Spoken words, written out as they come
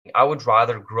I would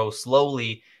rather grow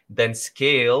slowly than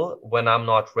scale when I'm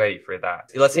not ready for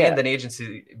that. Let's say in the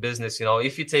agency business,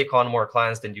 if you take on more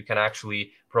clients, then you can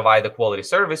actually provide a quality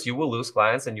service. You will lose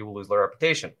clients and you will lose their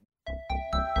reputation.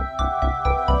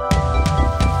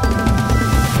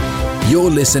 You're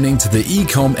listening to the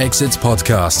Ecom Exits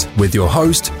podcast with your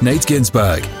host, Nate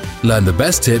Ginsberg. Learn the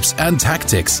best tips and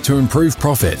tactics to improve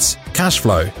profits, cash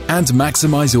flow, and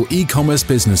maximize your e-commerce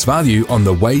business value on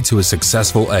the way to a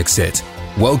successful exit.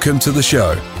 Welcome to the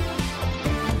show.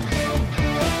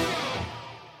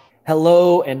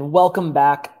 Hello and welcome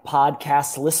back,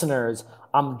 podcast listeners.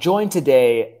 I'm joined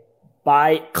today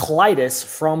by Klaidas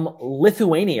from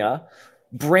Lithuania,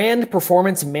 brand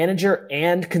performance manager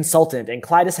and consultant. And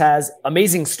Klaidas has an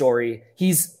amazing story.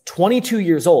 He's 22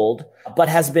 years old, but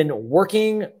has been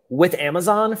working with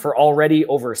Amazon for already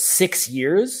over 6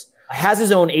 years, has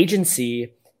his own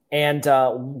agency, and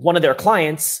one of their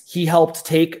clients, he helped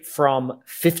take from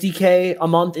 $50K a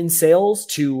month in sales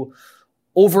to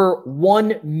over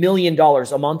 $1 million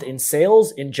a month in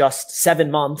sales in just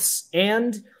 7 months,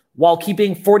 and while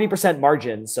keeping 40%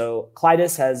 margin. So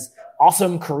Klaidas has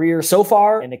awesome career so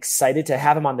far, and excited to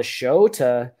have him on the show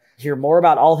to hear more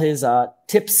about all his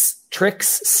tips,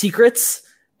 tricks, secrets.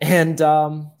 And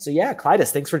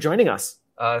Klaidas, thanks for joining us.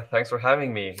 Thanks for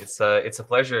having me. It's a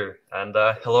pleasure. And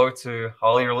hello to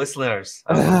all your listeners.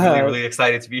 I'm really, really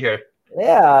excited to be here.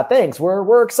 Yeah, thanks.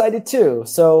 We're excited too.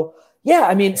 So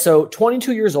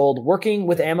 22 years old, working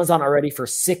with Amazon already for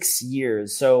 6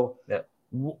 years. So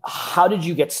how did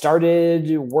you get started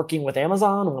working with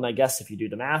Amazon? When I guess if you do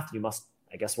the math, you must,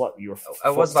 you were 14? I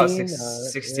was about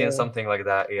 16, something like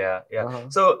that. Yeah. Uh-huh.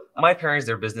 So my parents,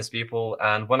 they're business people,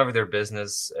 and one of their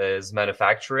business is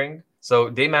manufacturing. So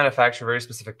they manufacture very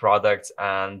specific products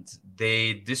and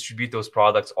they distribute those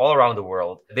products all around the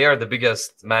world. They are the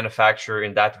biggest manufacturer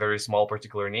in that very small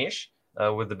particular niche.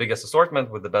 With the biggest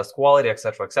assortment, with the best quality, et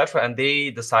cetera, et cetera. And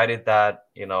they decided that,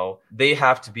 they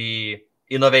have to be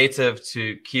innovative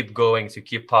to keep going, to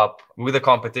keep up with the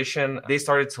competition. They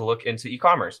started to look into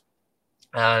e-commerce.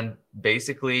 And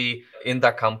basically in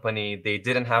that company, they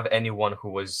didn't have anyone who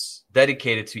was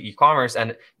dedicated to e-commerce.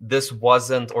 And this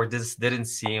didn't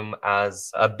seem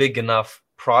as a big enough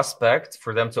prospect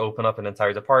for them to open up an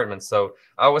entire department. So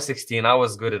I was 16. I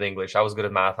was good at English. I was good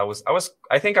at math.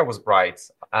 I think I was bright,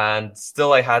 and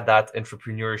still I had that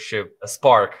entrepreneurship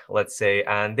spark, let's say.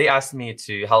 And they asked me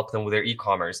to help them with their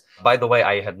e-commerce. By the way,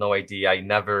 I had no idea. I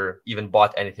never even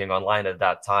bought anything online at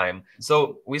that time.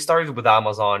 So we started with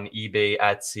Amazon, eBay,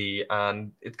 Etsy,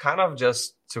 and it kind of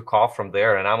just took off from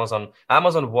there. And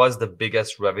Amazon was the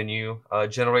biggest revenue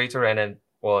generator, and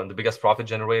the biggest profit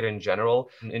generator in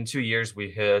general. In 2 years, we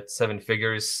hit 7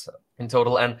 figures in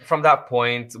total. And from that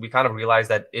point, we kind of realized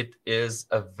that it is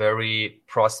a very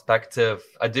prospective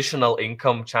additional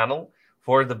income channel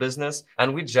for the business.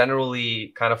 And we generally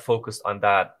kind of focused on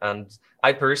that. And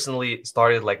I personally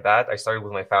started like that. I started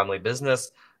with my family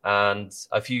business. And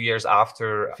a few years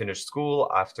after I finished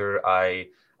school, after I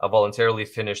voluntarily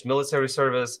finished military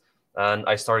service and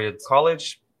I started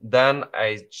college, then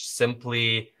I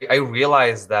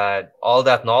realized that all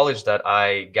that knowledge that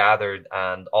I gathered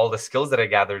and all the skills that I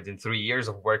gathered in 3 years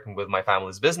of working with my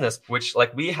family's business, which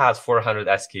we had 400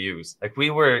 SKUs, we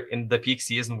were in the peak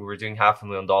season, we were doing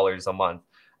 $500,000 a month.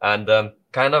 And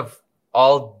kind of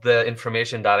all the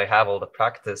information that I have, all the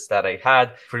practice that I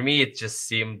had, for me, it just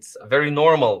seemed very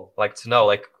normal, to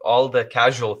know, all the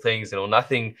casual things,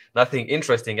 nothing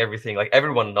interesting, everything,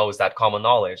 everyone knows that common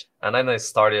knowledge. And then I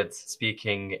started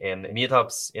speaking in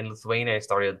meetups in Lithuania. I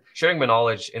started sharing my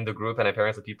knowledge in the group, and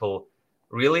apparently people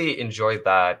really enjoyed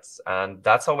that. And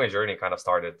that's how my journey kind of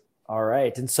started. All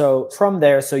right. And so from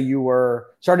there, you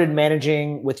started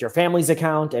managing with your family's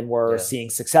account and were seeing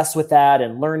success with that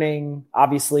and learning,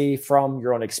 obviously, from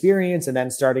your own experience, and then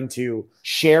starting to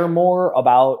share more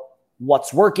about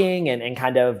what's working and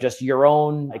kind of just your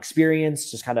own experience,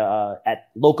 just kind of at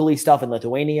locally stuff in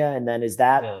Lithuania. And then is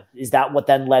that what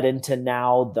then led into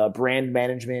now the brand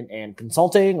management and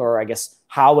consulting? Or I guess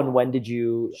how and when did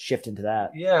you shift into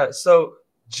that? Yeah. So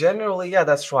generally,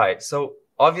 that's right. So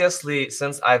obviously,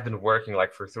 since I've been working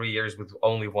for 3 years with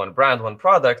only one brand, one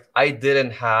product, I didn't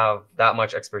have that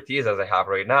much expertise as I have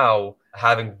right now,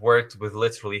 having worked with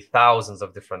literally thousands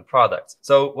of different products.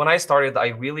 So when I started,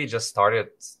 I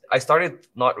started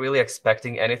not really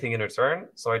expecting anything in return.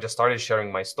 So I just started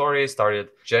sharing my story, started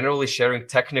generally sharing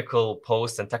technical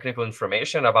posts and technical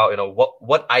information about,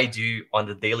 what I do on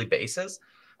the daily basis.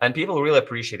 And people really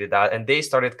appreciated that. And they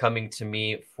started coming to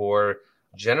me for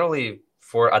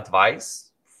advice,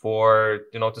 for,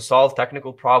 to solve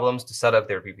technical problems, to set up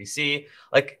their PPC.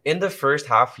 Like in the first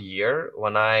half year,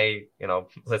 when I,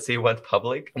 let's say went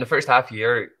public, in the first half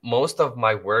year, most of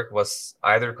my work was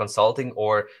either consulting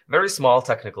or very small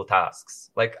technical tasks.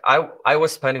 Like I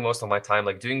was spending most of my time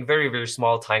like doing very, very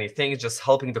small, tiny things, just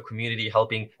helping the community,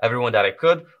 helping everyone that I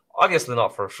could. Obviously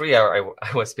not for free. I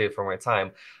was paid for my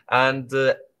time. And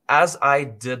as I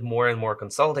did more and more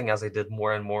consulting, as I did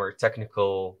more and more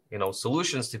technical,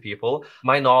 solutions to people,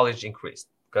 my knowledge increased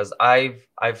because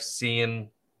I've seen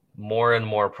more and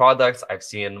more products. I've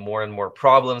seen more and more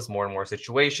problems, more and more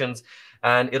situations,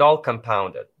 and it all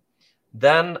compounded.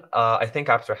 Then I think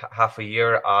after half a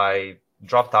year, I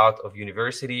dropped out of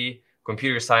university.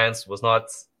 Computer science was not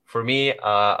for me.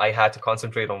 I had to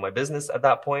concentrate on my business at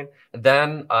that point.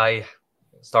 Then I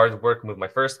started working with my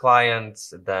first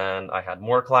clients. Then I had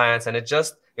more clients, and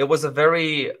it was a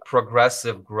very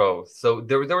progressive growth. So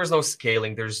there was no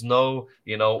scaling. There's no,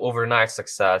 overnight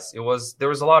success. There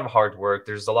was a lot of hard work.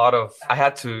 I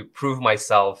had to prove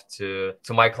myself to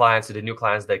my clients, to the new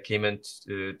clients that came in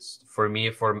for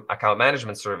me for account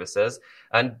management services.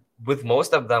 And with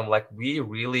most of them, like we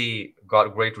really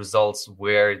got great results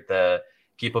where the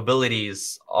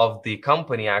capabilities of the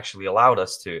company actually allowed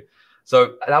us to.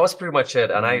 So that was pretty much it.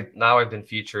 And I've been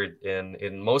featured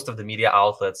in most of the media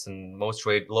outlets and most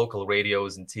local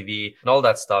radios and TV and all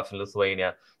that stuff in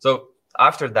Lithuania. So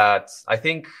after that, I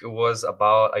think it was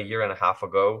about a year and a half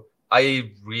ago,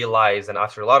 I realized, and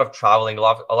after a lot of traveling, a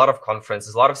lot of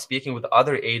conferences, a lot of speaking with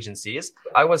other agencies,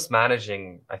 I was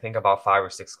managing, I think, about 5 or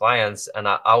 6 clients, and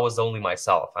I was only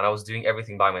myself, and I was doing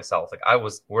everything by myself. Like I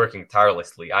was working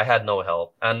tirelessly. I had no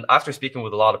help. And after speaking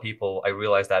with a lot of people, I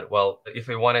realized that, well, if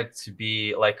I wanted to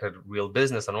be like a real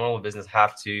business, a normal business, I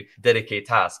have to dedicate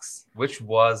tasks, which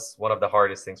was one of the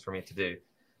hardest things for me to do.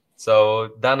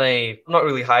 So then I'm not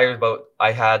really hired, but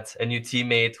I had a new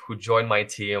teammate who joined my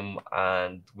team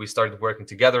and we started working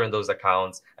together in those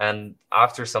accounts. And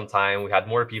after some time, we had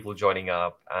more people joining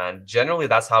up. And generally,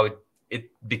 that's how it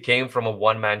became from a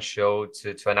one-man show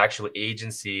to an actual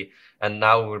agency. And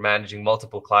now we're managing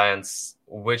multiple clients,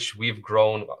 which we've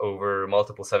grown over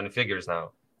multiple 7 figures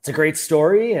now. It's a great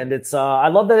story, and it's I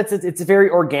love that it's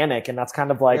very organic, and that's kind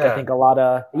of like I think a lot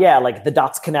of like the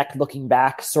dots connect looking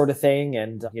back sort of thing.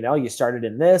 And you started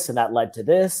in this, and that led to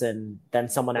this, and then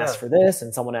someone asked for this,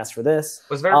 and someone asked for this.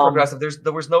 It was very progressive.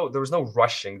 There was no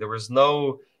rushing. There was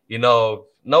no no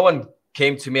one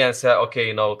came to me and said,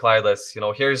 okay,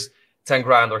 Klaidas, here's 10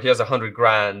 grand or here's 100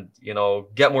 grand,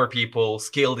 get more people,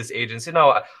 scale this agency.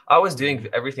 No, I was doing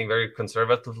everything very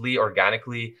conservatively,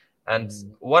 organically. And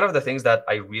one of the things that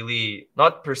I really,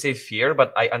 not per se fear,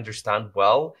 but I understand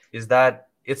well, is that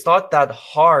it's not that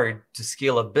hard to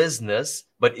scale a business,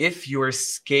 but if you're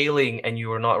scaling and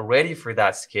you are not ready for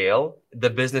that scale, the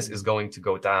business is going to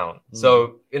go down.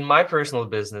 So in my personal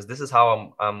business, this is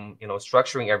how I'm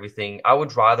structuring everything. I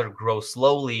would rather grow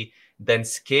slowly than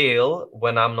scale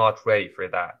when I'm not ready for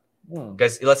that.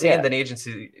 Because let's say in an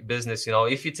agency business,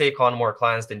 if you take on more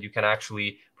clients, then you can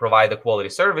actually provide a quality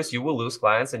service. You will lose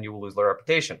clients and you will lose their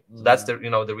reputation. So that's the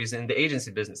reason in the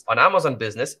agency business. On Amazon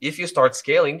business, if you start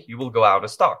scaling, you will go out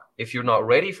of stock. If you're not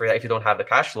ready for that, if you don't have the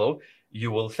cash flow, you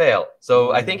will fail.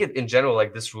 So I think in general,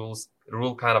 like this rule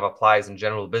kind of applies in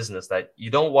general business, that you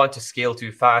don't want to scale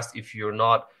too fast if you're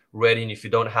not ready and if you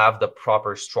don't have the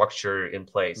proper structure in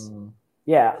place.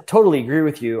 Yeah, totally agree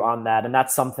with you on that. And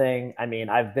that's something,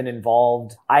 I've been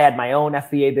involved. I had my own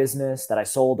FBA business that I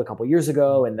sold a couple years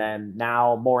ago, and then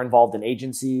now more involved in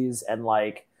agencies. And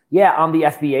on the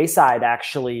FBA side,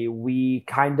 actually, we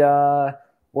kind of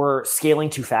were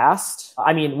scaling too fast.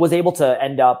 Was able to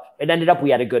ended up, we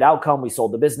had a good outcome. We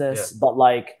sold the business, but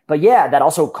that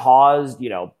also caused,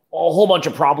 a whole bunch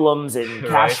of problems and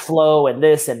cash flow and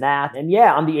this and that. And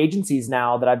on the agencies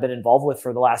now that I've been involved with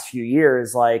for the last few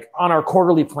years, on our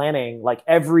quarterly planning,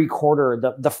 every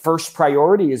quarter, the first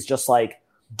priority is just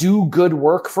do good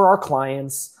work for our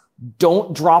clients.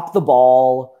 Don't drop the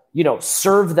ball,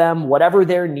 serve them whatever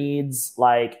their needs,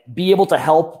 be able to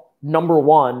help. Number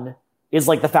one is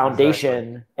the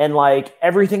foundation, and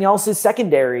everything else is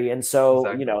secondary. And so,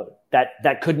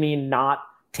 that could mean not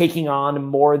taking on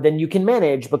more than you can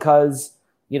manage, because,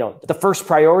 the first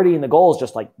priority and the goal is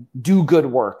just do good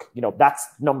work. That's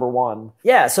number one.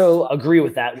 Yeah. So agree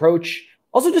with that approach.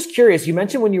 Also just curious, you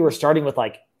mentioned when you were starting with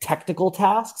technical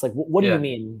tasks, what do you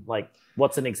mean?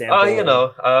 What's an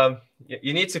example?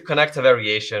 You need to connect a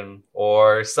variation,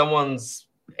 or someone's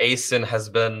ASIN has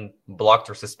been blocked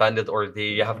or suspended, or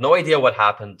they have no idea what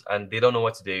happened and they don't know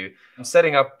what to do. I'm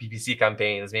setting up PPC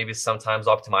campaigns, maybe sometimes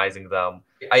optimizing them.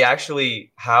 I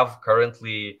actually have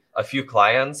currently a few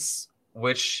clients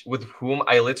with whom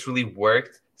I literally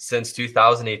worked since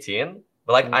 2018.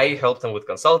 But like I helped them with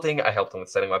consulting, I helped them with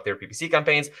setting up their PPC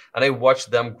campaigns, and I watched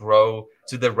them grow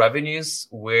to the revenues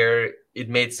where it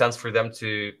made sense for them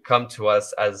to come to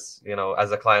us as, you know,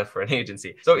 as a client for an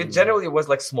agency. So it generally was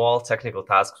like small technical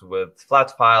tasks with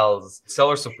flat files,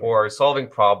 seller support, solving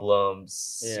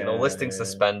problems, you know, listing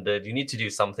suspended. You need to do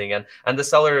something. And the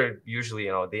seller usually,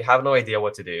 you know, they have no idea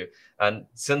what to do. And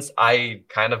since I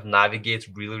kind of navigate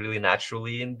really, really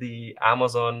naturally in the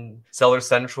Amazon Seller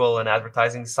Central and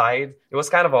advertising side, it was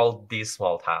kind of all these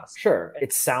small tasks. Sure.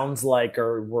 It sounds like,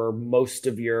 are most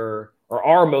of your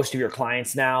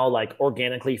clients now like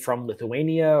organically from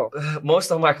Lithuania?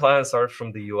 Most of my clients are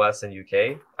from the US and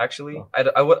UK, actually.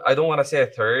 Oh. I don't want to say a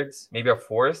third, maybe a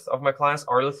fourth of my clients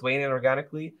are Lithuanian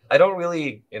organically. I don't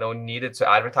really, you know, need it to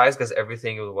advertise because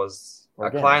everything was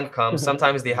organic. A client comes,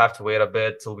 sometimes they have to wait a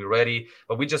bit till we're ready,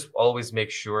 but we just always make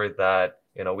sure that,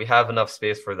 you know, we have enough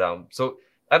space for them. So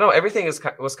I don't know, everything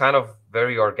was kind of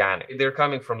very organic. They're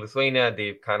coming from Lithuania.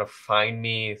 They kind of find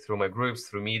me through my groups,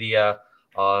 through media,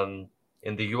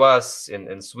 in the US,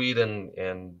 in Sweden,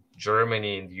 in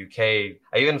Germany, in the UK.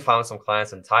 I even found some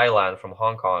clients in Thailand from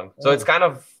Hong Kong. So it's kind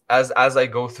of, as I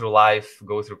go through life,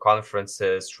 go through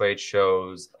conferences, trade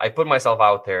shows, I put myself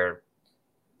out there.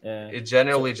 Yeah. It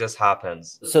generally just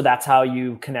happens. So that's how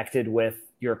you connected with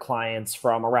your clients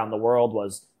from around the world,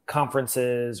 was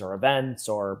conferences or events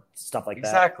or stuff like that?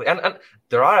 Exactly. And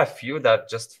there are a few that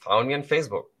just found me on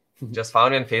Facebook. Just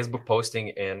found me on Facebook, posting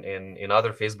in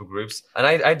other Facebook groups. And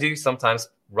I do sometimes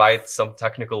write some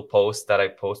technical posts that I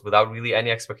post without really any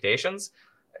expectations.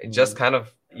 Just kind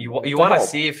of, you want to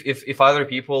see if other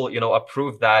people, you know,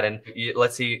 approve that. And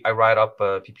let's say I write up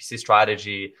a PPC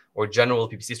strategy or general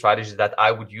PPC strategy that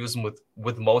I would use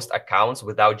with most accounts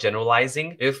without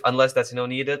generalizing, unless that's, you know,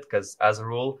 needed, because as a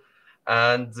rule.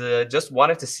 And just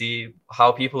wanted to see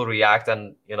how people react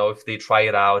and, you know, if they try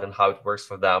it out and how it works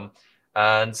for them.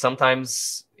 And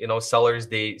sometimes, you know, sellers,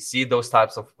 they see those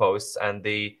types of posts and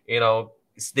they, you know,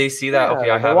 they see that, okay,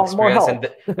 I have experience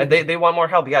and they want more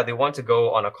help. Yeah, they want to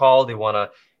go on a call. They want to,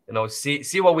 you know,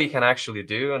 see what we can actually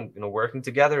do and, you know, working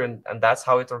together. And that's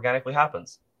how it organically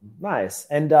happens. Nice.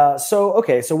 And so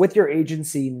with your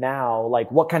agency now,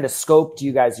 like what kind of scope do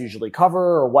you guys usually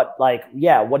cover, or what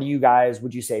do you guys,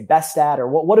 would you say, best at, or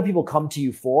what do people come to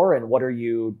you for, and what are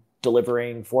you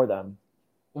delivering for them?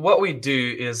 What we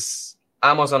do is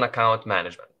Amazon account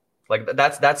management. Like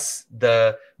that's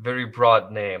the very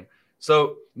broad name.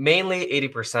 So mainly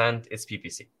 80% is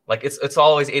PPC. Like it's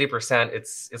always 80%.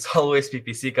 It's always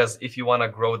PPC, because if you want to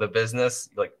grow the business,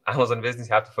 like Amazon business,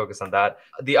 you have to focus on that.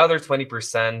 The other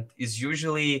 20% is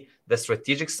usually the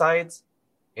strategic side.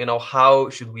 You know, how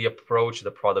should we approach the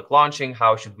product launching?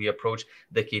 How should we approach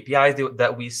the KPIs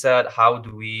that we set? How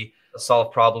do we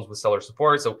solve problems with seller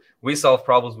support? So we solve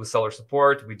problems with seller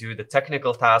support. We do the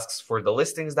technical tasks for the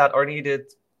listings that are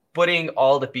needed, putting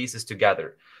all the pieces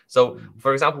together. So,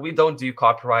 for example, we don't do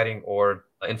copywriting or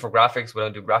infographics. We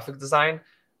don't do graphic design,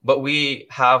 but we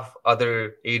have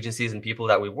other agencies and people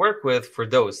that we work with for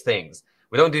those things.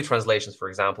 We don't do translations, for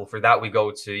example. For that, we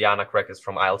go to Jana Krekis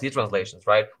from ILT Translations,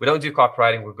 right? We don't do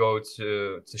copywriting. We go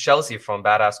to Chelsea from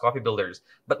Badass Copy Builders.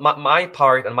 But my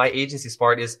part and my agency's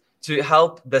part is to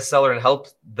help the seller and help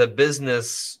the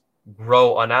business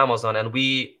grow on Amazon. And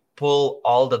we pull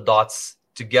all the dots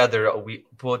together. We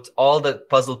put all the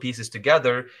puzzle pieces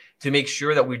together to make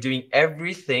sure that we're doing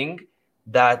everything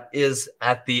that is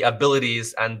at the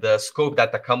abilities and the scope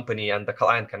that the company and the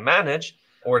client can manage,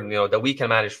 or, you know, that we can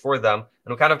manage for them.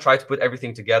 And we kind of try to put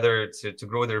everything together to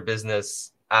grow their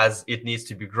business as it needs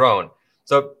to be grown.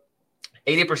 So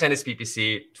 80% is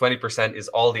PPC, 20% is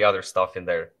all the other stuff in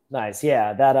there. Nice.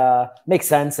 Yeah, that makes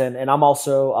sense. And I'm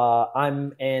also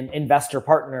I'm an investor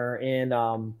partner in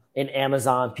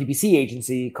Amazon PPC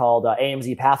agency called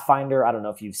AMZ Pathfinder. I don't know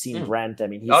if you've seen Brent. I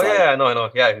mean, he's I know.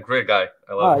 Yeah, great guy.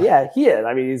 I love him. Yeah, he is.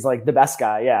 I mean, he's like the best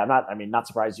guy. Yeah, not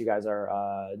surprised you guys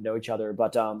are know each other,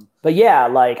 but yeah,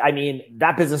 like, I mean,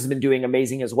 that business has been doing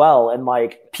amazing as well. And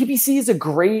like, PPC is a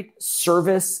great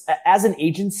service as an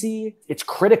agency. It's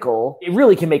critical. It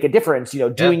really can make a difference, you know,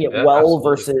 doing it well absolutely.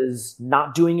 Versus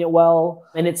not doing it well.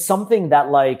 And it's something that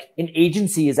like an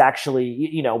agency is actually,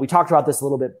 you know, we talked about this a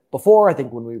little bit before, I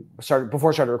think when we started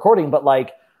recording, but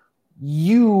like,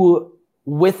 you,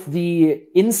 with the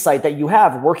insight that you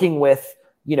have working with,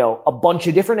 you know, a bunch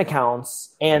of different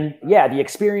accounts, and yeah, the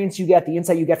experience you get, the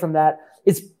insight you get from that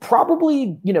is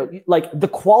probably, you know, like the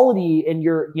quality in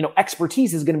your, you know,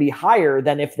 expertise is going to be higher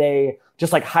than if they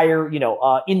just like hire, you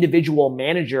know, individual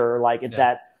manager like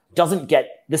that, doesn't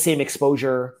get the same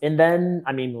exposure. And then,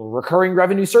 I mean, recurring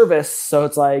revenue service. So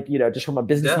it's like, just from a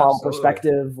business model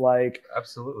perspective, like.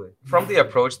 Absolutely. From the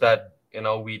approach that,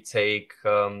 we take,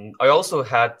 I also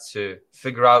had to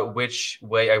figure out which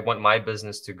way I want my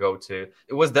business to go to.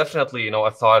 It was definitely,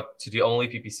 a thought to do only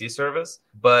PPC service,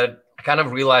 but I kind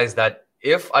of realized that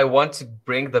if I want to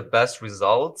bring the best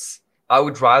results, I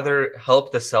would rather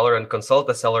help the seller and consult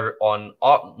the seller on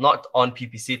not on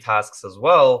PPC tasks as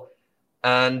well,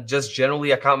 and just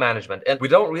generally account management. And we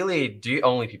don't really do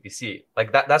only PPC.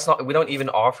 Like that's not, we don't even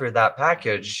offer that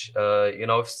package.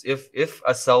 If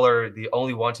a seller, they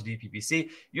only want to do PPC,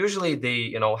 usually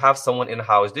they, have someone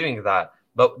in-house doing that.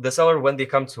 But the seller, when they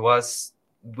come to us,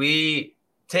 we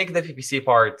take the PPC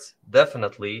part,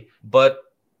 definitely, but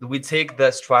we take the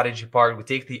strategy part, we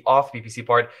take the off PPC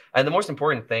part. And the most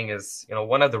important thing is,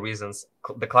 one of the reasons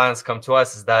the clients come to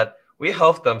us is that we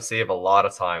help them save a lot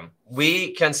of time.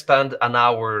 We can spend an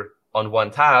hour on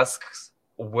one task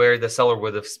where the seller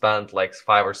would have spent like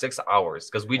 5 or 6 hours,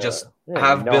 because we just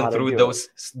have been through those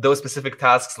specific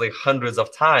tasks like hundreds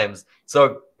of times.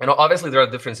 So, obviously there are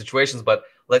different situations, but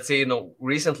let's say,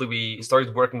 recently we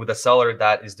started working with a seller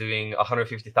that is doing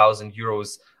 150,000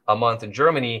 euros a month in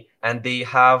Germany, and they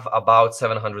have about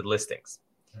 700 listings.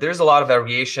 There's a lot of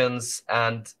variations.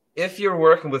 And if you're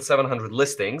working with 700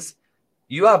 listings,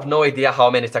 you have no idea how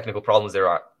many technical problems there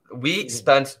are. We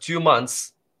spent 2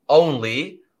 months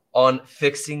only on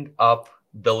fixing up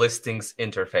the listings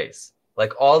interface.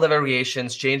 Like all the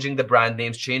variations, changing the brand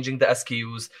names, changing the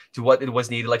SKUs to what it was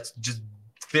needed, like just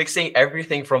fixing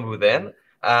everything from within.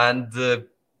 And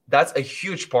that's a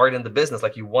huge part in the business.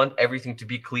 Like you want everything to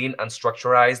be clean and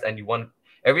structurized, and you want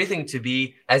everything to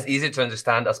be as easy to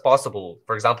understand as possible.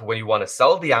 For example, when you want to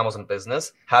sell the Amazon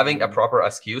business, having a proper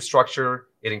SKU structure,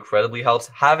 it incredibly helps.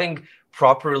 Having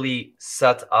properly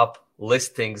set up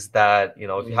listings that,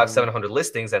 if you have 700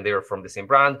 listings and they're from the same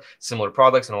brand, similar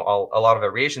products, a lot of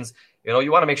variations,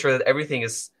 you want to make sure that everything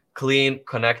is clean,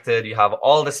 connected. You have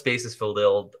all the spaces filled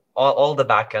in, all the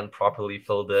backend properly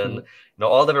filled in,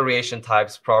 all the variation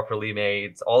types properly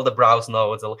made, all the browse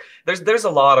nodes. There's a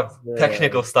lot of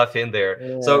technical stuff in there.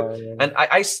 And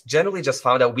I generally just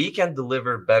found that we can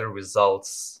deliver better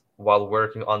results while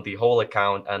working on the whole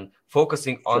account and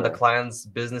focusing on the client's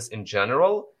business in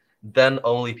general than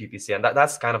only PPC. And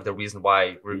that's kind of the reason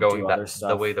why we're going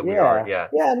the way that we are. Yeah,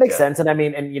 it makes sense. And I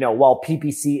mean, while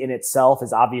PPC in itself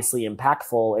is obviously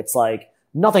impactful, it's like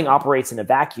nothing operates in a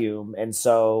vacuum. And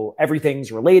so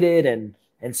everything's related.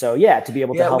 And so, to be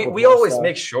able to help. We always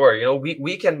make sure,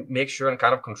 we can make sure and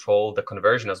kind of control the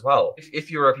conversion as well.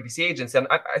 If you're a PPC agency, and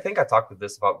I think I talked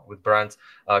with Brent,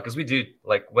 because we do,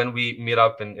 like when we meet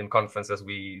up in conferences,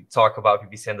 we talk about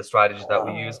PPC and the strategy that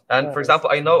we use. And for example,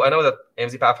 I know that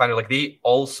AMZ Pathfinder, like they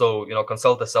also,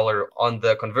 consult the seller on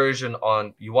the conversion,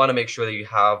 on you want to make sure that you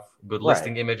have good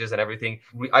listing images and everything.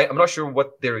 I'm not sure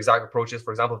what their exact approach is.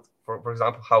 For example,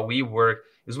 how we work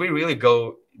is we really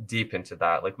go deep into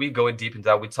that. Like we go in deep into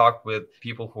that. We talk with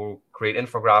people who create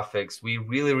infographics. We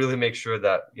really, really make sure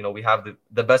that, we have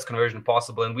the best conversion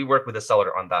possible. And we work with the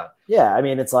seller on that. Yeah. I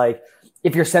mean, it's like,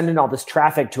 if you're sending all this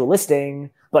traffic to a listing,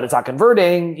 but it's not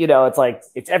converting, it's like,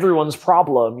 it's everyone's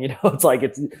problem, it's like,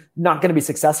 it's not going to be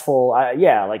successful.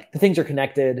 Like the things are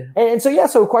connected. And so,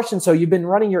 so a question. So you've been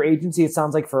running your agency, it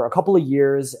sounds like, for a couple of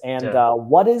years. And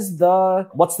what's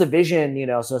the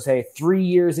vision, so say 3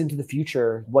 years into the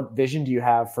future, what vision do you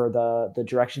have for the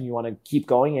direction you want to keep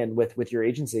going in with your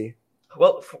agency?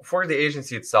 Well, for the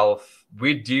agency itself,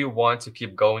 we do want to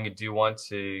keep going. We do want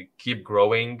to keep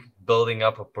growing, building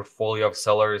up a portfolio of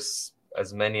sellers,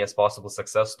 as many as possible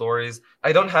success stories.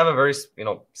 I don't have a very,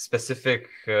 specific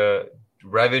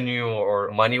revenue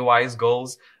or money-wise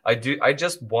goals. I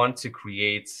just want to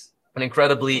create an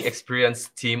incredibly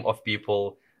experienced team of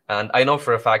people. And I know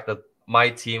for a fact that my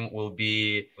team will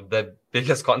be the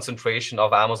biggest concentration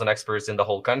of Amazon experts in the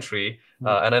whole country.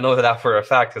 And I know that for a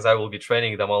fact because I will be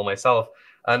training them all myself.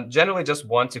 And generally just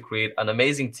want to create an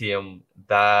amazing team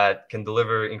that can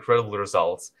deliver incredible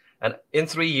results. And in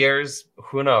 3 years,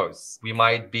 who knows? We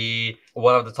might be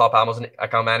one of the top Amazon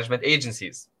account management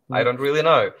agencies. I don't really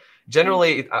know.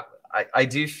 Generally, I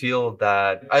do feel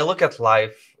that I look at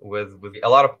life with a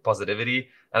lot of positivity.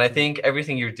 And I think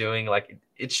everything you're doing, like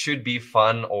it should be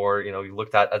fun, or, you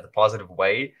looked at the positive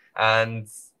way. And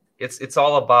it's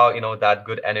all about, that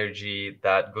good energy,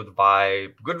 that good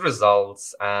vibe, good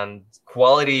results, and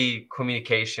quality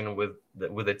communication with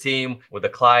the team, with the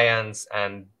clients,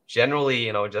 and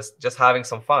generally, just having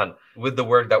some fun with the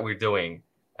work that we're doing.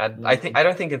 And I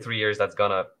don't think in 3 years that's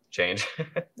gonna change.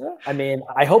 I mean,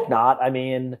 I hope not. I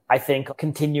mean, I think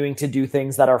continuing to do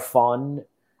things that are fun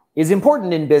is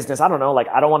important in business. I don't know, like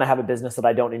I don't want to have a business that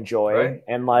I don't enjoy. Right?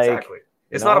 And like, exactly.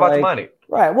 It's not about the money.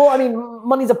 Right. Well, I mean,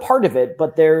 money's a part of it,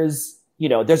 but there's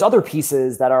other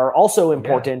pieces that are also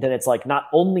important. And it's like not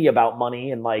only about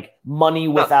money and like money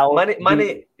without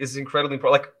money is incredibly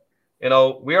important.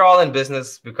 Like, we're all in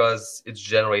business because it's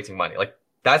generating money. Like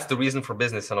that's the reason for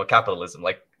business, capitalism.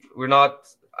 Like we're not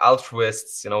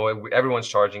altruists, everyone's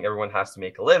charging, everyone has to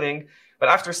make a living. But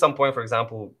after some point, for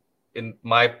example, in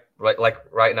my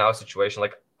right now situation,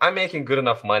 like I'm making good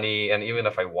enough money, and even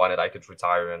if I wanted, I could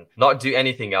retire and not do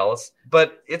anything else.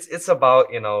 But it's about,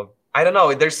 I don't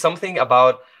know, there's something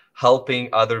about helping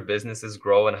other businesses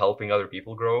grow and helping other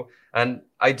people grow. And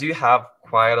I do have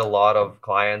quite a lot of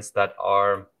clients that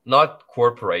are not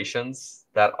corporations,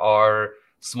 that are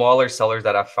smaller sellers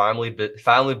that have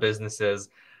family businesses.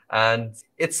 And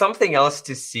it's something else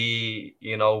to see,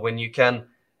 when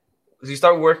you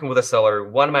start working with a seller,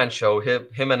 one-man show,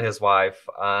 him and his wife,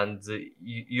 and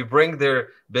you bring their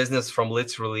business from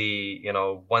literally,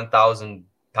 1,000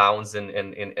 pounds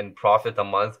in profit a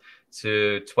month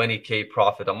to 20K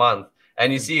profit a month.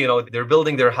 And you see, they're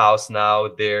building their house now.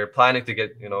 They're planning to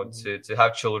get, to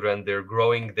have children. They're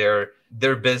growing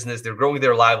their business. They're growing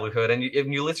their livelihood. And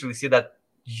you literally see that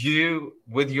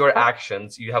with your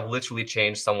actions, you have literally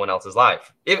changed someone else's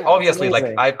life. Obviously,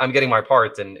 like I'm getting my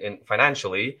part in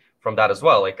financially from that as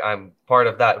well. Like I'm part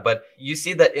of that, but you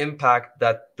see the impact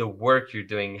that the work you're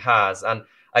doing has. And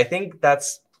I think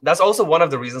that's also one of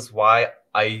the reasons why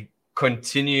I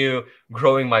continue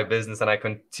growing my business and I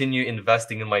continue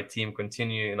investing in my team,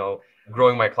 continue,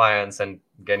 growing my clients and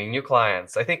getting new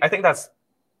clients. I think that's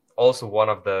also one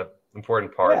of the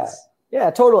important parts. Yeah,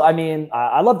 totally. I mean,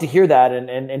 I love to hear that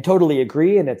and totally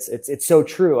agree. And it's so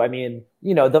true. I mean,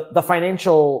 the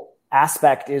financial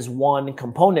aspect is one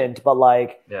component, but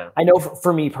like, I know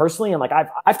for me personally, and like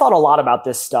I've thought a lot about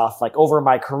this stuff, like over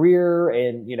my career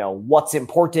and, what's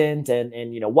important and,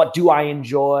 what do I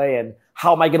enjoy and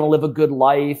how am I going to live a good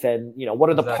life? And, what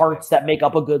are the parts that make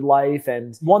up a good life?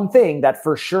 And one thing that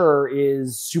for sure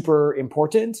is super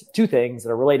important, two things that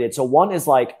are related. So one is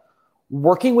like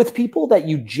working with people that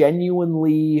you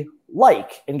genuinely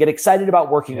like and get excited about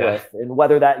working with, and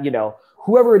whether that,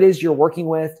 whoever it is you're working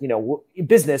with,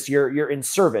 business, you're in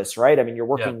service, right? I mean, you're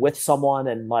working with someone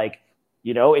and like,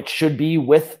 it should be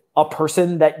with a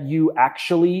person that you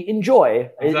actually enjoy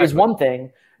is one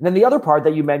thing. And then the other part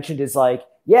that you mentioned is like,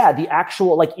 the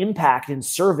actual like impact and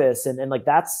service. And like,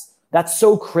 that's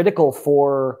so critical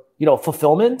for,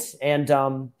 fulfillment.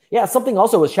 And, something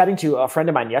also was chatting to a friend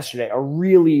of mine yesterday, a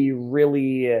really,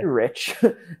 really rich.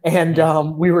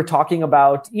 And we were talking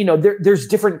about, there's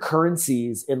different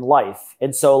currencies in life.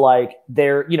 And so like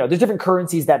there's different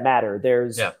currencies that matter.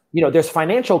 There's, there's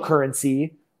financial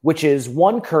currency, which is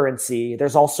one currency.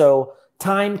 There's also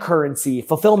time currency,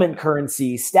 fulfillment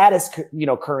currency, status,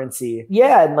 currency.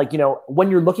 Yeah. And like, when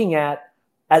you're looking at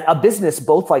a business,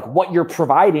 both like what you're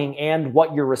providing and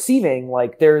what you're receiving,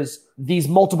 like there's these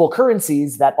multiple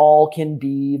currencies that all can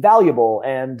be valuable.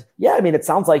 And I mean, it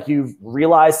sounds like you've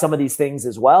realized some of these things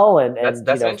as well. And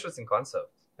that's an interesting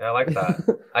concept. Yeah, I like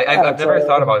that. I've never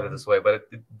thought about it this way, but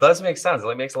it does make sense.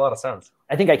 It makes a lot of sense.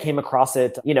 I think I came across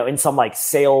it, in some like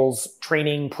sales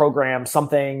training program,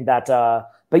 something that,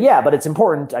 but it's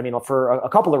important. I mean, for a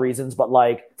couple of reasons, but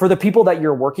like for the people that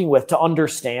you're working with to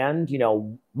understand,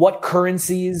 what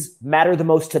currencies matter the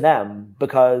most to them,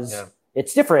 because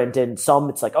it's different. And some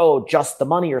it's like, oh, just the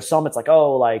money, or some it's like,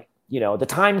 oh, like, the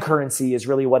time currency is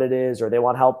really what it is, or they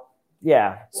want help.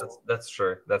 Yeah. That's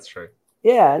true. That's true.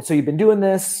 Yeah. So you've been doing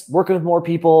this, working with more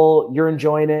people, you're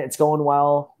enjoying it. It's going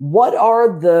well. What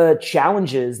are the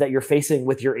challenges that you're facing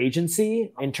with your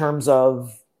agency in terms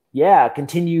of,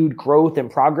 continued growth and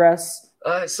progress?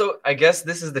 So I guess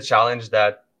this is the challenge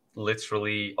that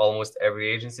literally almost every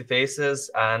agency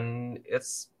faces, and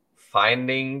it's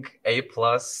finding a+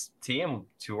 team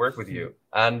to work with you.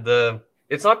 And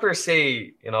it's not per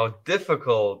se,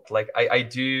 difficult. Like I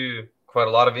do quite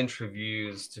a lot of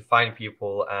interviews to find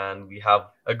people, and we have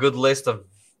a good list of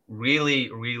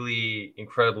really, really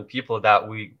incredible people that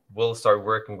we will start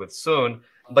working with soon.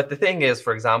 But the thing is,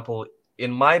 for example,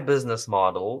 in my business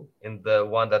model, in the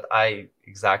one that I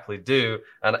exactly do,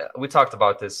 and we talked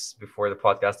about this before the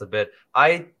podcast a bit,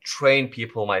 I train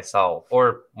people myself,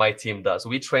 or my team does.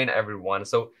 We train everyone.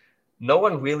 So no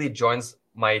one really joins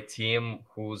my team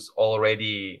who's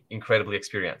already incredibly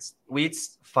experienced. We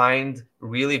find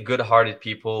really good-hearted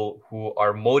people who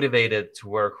are motivated to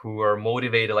work, who are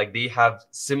motivated, like they have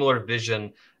similar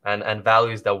vision and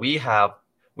values that we have.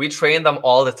 We train them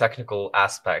all the technical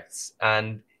aspects.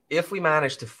 And if we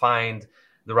manage to find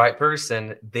the right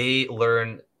person, they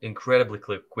learn incredibly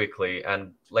quickly.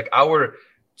 And like our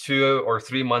 2 or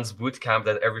 3 months boot camp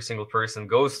that every single person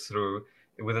goes through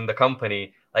within the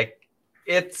company, like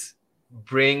it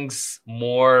creates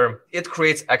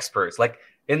experts. Like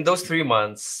in those 3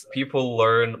 months, people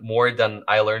learn more than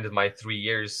I learned in my 3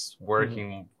 years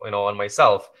working, on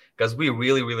myself, because we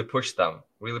really push them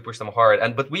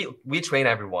hard. But we train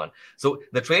everyone. So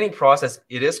the training process,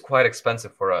 it is quite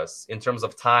expensive for us in terms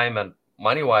of time and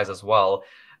money wise as well.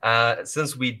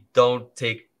 Since we don't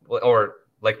take, or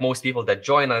like most people that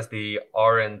join us, they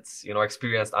aren't,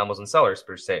 experienced Amazon sellers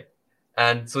per se.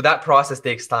 And so that process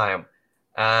takes time.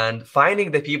 And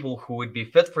finding the people who would be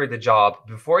fit for the job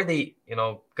before they,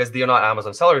 because they're not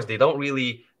Amazon sellers, they don't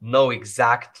really know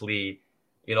exactly,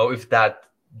 if that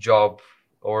job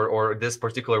or this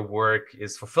particular work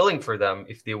is fulfilling for them,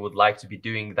 if they would like to be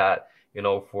doing that,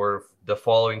 for the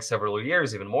following several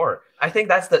years, even more. I think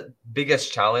that's the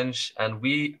biggest challenge. And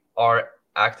we are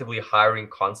actively hiring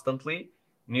constantly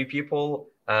new people.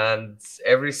 And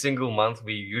every single month,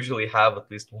 we usually have at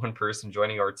least one person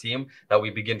joining our team that we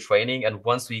begin training. And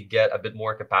once we get a bit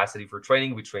more capacity for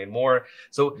training, we train more.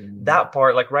 So that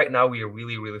part, like right now, we are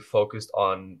really focused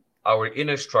on our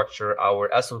inner structure,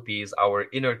 our SOPs, our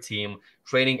inner team,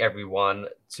 training everyone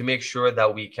to make sure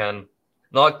that we can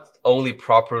not only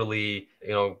properly,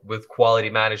 with quality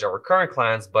manage our current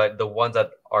clients, but the ones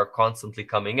that are constantly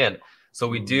coming in.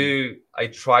 So I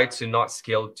try to not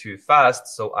scale too fast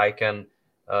so I can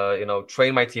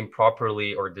train my team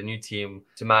properly, or the new team,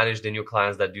 to manage the new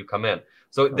clients that do come in.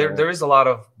 So there is a lot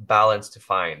of balance to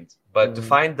find, but to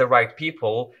find the right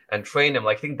people and train them,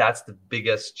 I think that's the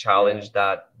biggest challenge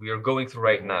that we are going through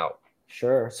right now.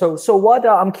 Sure. So what,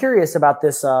 I'm curious about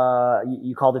this,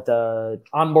 you called it the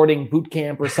onboarding boot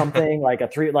camp or something,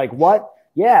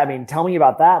 tell me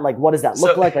about that. Like, what does that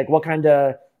look like? Like, what kind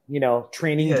of,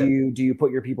 training do you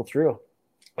put your people through?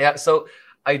 Yeah. So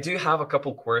I do have a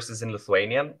couple courses in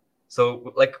Lithuanian.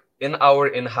 So like in our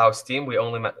in-house team, we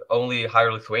only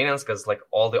hire Lithuanians because like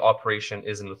all the operation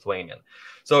is in Lithuanian.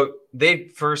 So they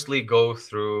firstly go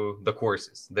through the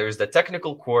courses. There's the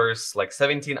technical course, like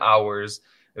 17 hours.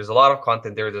 There's a lot of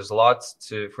content there. There's a lot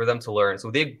for them to learn.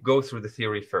 So they go through the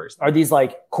theory first. Are these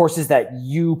like courses that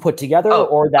you put together,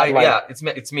 yeah,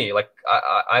 it's me. Like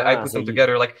I put them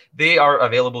together. Like they are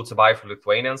available to buy for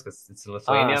Lithuanians because it's in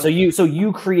Lithuanian. So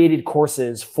you created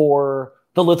courses for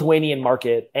the Lithuanian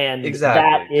market, and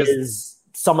that is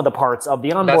some of the parts of the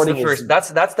onboarding.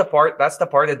 That's the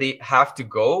part that they have to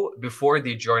go before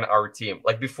they join our team.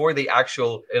 Like before they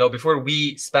before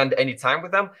we spend any time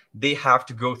with them, they have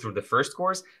to go through the first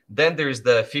course. Then there's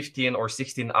the 15 or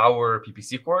 16 hour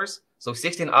PPC course. So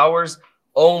 16 hours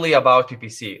only about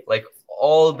PPC, like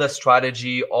all the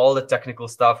strategy, all the technical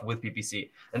stuff with PPC.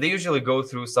 And they usually go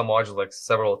through some modules like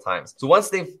several times. So once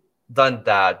they've done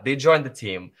that, they join the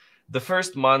team. The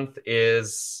first month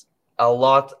is a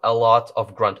lot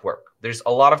of grunt work. There's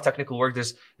a lot of technical work.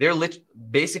 They're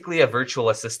basically a virtual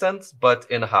assistant, but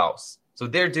in-house. So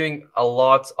they're doing a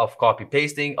lot of copy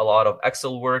pasting, a lot of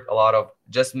Excel work, a lot of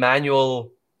just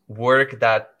manual work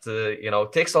that,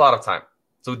 takes a lot of time.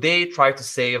 So they try to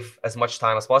save as much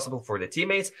time as possible for the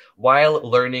teammates while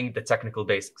learning the technical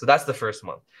basics. So that's the first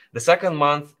month. The second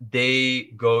month,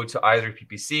 they go to either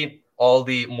PPC, all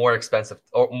the more expensive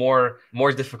or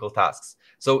more difficult tasks.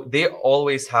 So they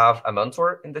always have a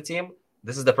mentor in the team.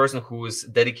 This is the person who is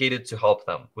dedicated to help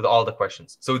them with all the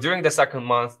questions. So during the second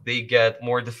month, they get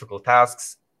more difficult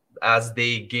tasks as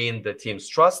they gain the team's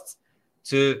trust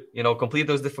to, complete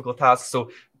those difficult tasks. So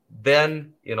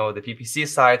then, the PPC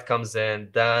side comes in,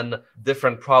 then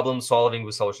different problem solving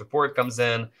with seller support comes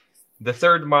in. The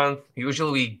third month,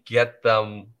 usually we get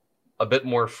them a bit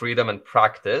more freedom and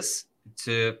practice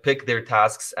to pick their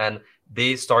tasks, and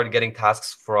they start getting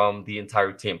tasks from the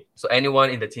entire team. So anyone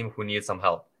in the team who needs some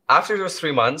help. After those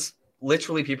 3 months,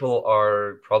 literally people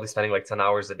are probably spending like 10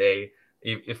 hours a day,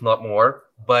 if not more.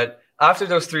 But after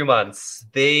those 3 months,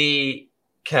 they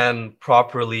can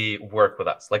properly work with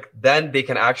us. Like then they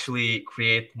can actually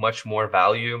create much more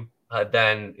value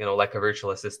than, like a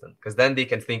virtual assistant, because then they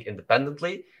can think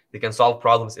independently. They can solve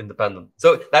problems independently.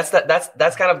 So that's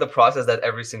kind of the process that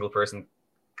every single person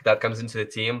that comes into the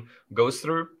team goes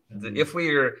through. If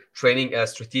we're training a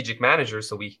strategic manager,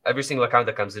 so every single account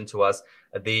that comes into us,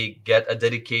 they get a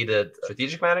dedicated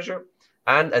strategic manager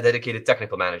and a dedicated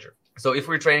technical manager. So if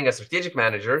we're training a strategic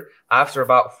manager, after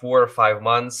about 4 or 5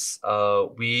 months,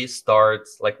 we start,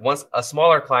 like once a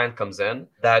smaller client comes in,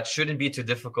 that shouldn't be too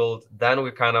difficult, then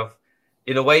we're kind of,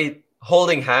 in a way,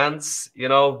 holding hands,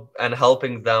 and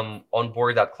helping them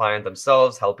onboard that client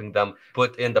themselves, helping them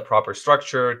put in the proper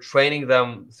structure, training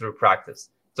them through practice.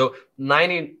 So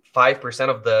 95% 5%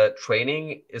 of the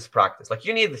training is practice. Like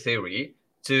you need the theory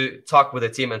to talk with the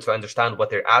team and to understand what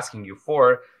they're asking you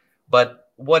for. But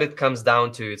what it comes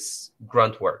down to is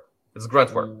grunt work. It's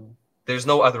grunt work. There's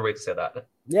no other way to say that.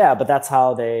 Yeah, but that's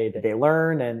how they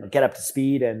learn and get up to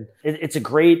speed. And it's a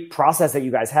great process that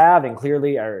you guys have. And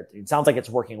clearly, it sounds like it's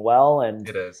working well. And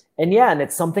it is. And yeah, and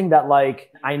it's something that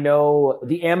like, I know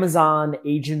the Amazon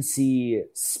agency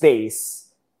space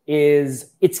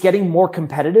it's getting more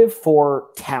competitive for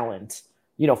talent.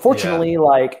 You know, fortunately,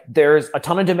 like there's a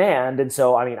ton of demand. And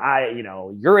so, I mean,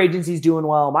 your agency's doing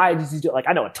well. My agency's doing, like,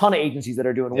 I know a ton of agencies that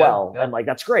are doing well. Yeah. And like,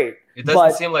 that's great. It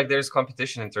doesn't seem like there's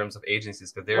competition in terms of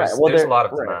agencies because there's a lot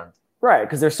of demand. Right.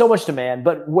 Because there's so much demand.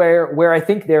 But where I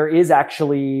think there is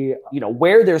actually,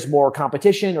 where there's more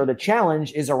competition or the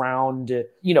challenge is around,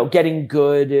 getting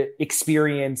good,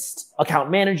 experienced account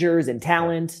managers and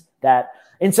talent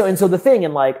and so the thing,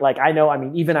 and like I know, I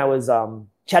mean, even I was,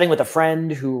 chatting with a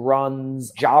friend who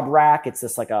runs JobRack. It's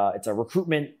this it's a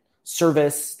recruitment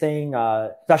service thing,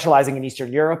 specializing in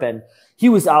Eastern Europe. And I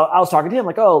was talking to him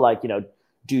like,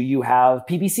 do you have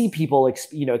PPC people,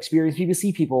 experienced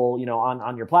PPC people,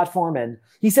 on your platform? And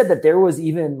he said that there was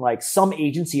even like some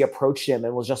agency approached him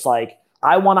and was just like,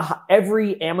 I want to,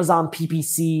 every Amazon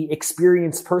PPC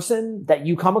experienced person that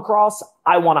you come across,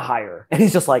 I want to hire. And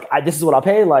he's just like, this is what I'll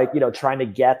pay, trying to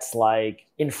get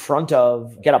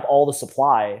get up all the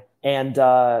supply. And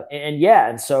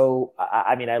so,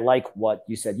 I mean, I like what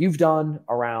you said you've done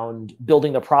around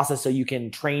building the process so you can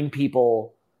train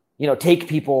people, take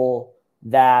people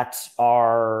that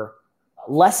are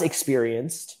less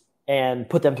experienced and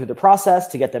put them through the process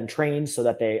to get them trained so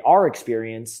that they are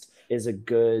experienced is a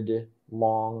good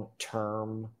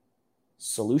long-term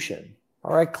solution.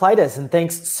 All right, Kleidas, and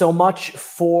thanks so much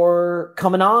for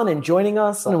coming on and joining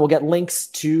us. And we'll get links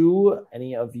to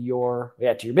any of your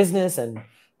business and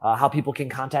how people can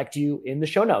contact you in the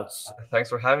show notes. Thanks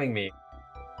for having me.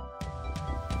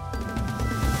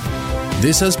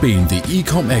 This has been the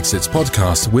Ecom Exits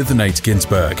podcast with Nate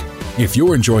Ginsburg. If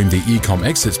you're enjoying the Ecom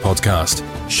Exits podcast,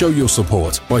 show your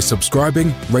support by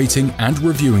subscribing, rating, and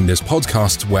reviewing this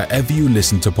podcast wherever you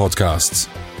listen to podcasts.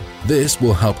 This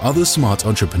will help other smart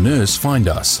entrepreneurs find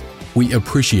us. We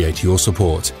appreciate your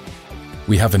support.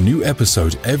 We have a new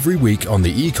episode every week on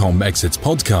the Ecom Exits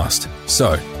podcast,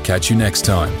 so catch you next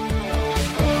time.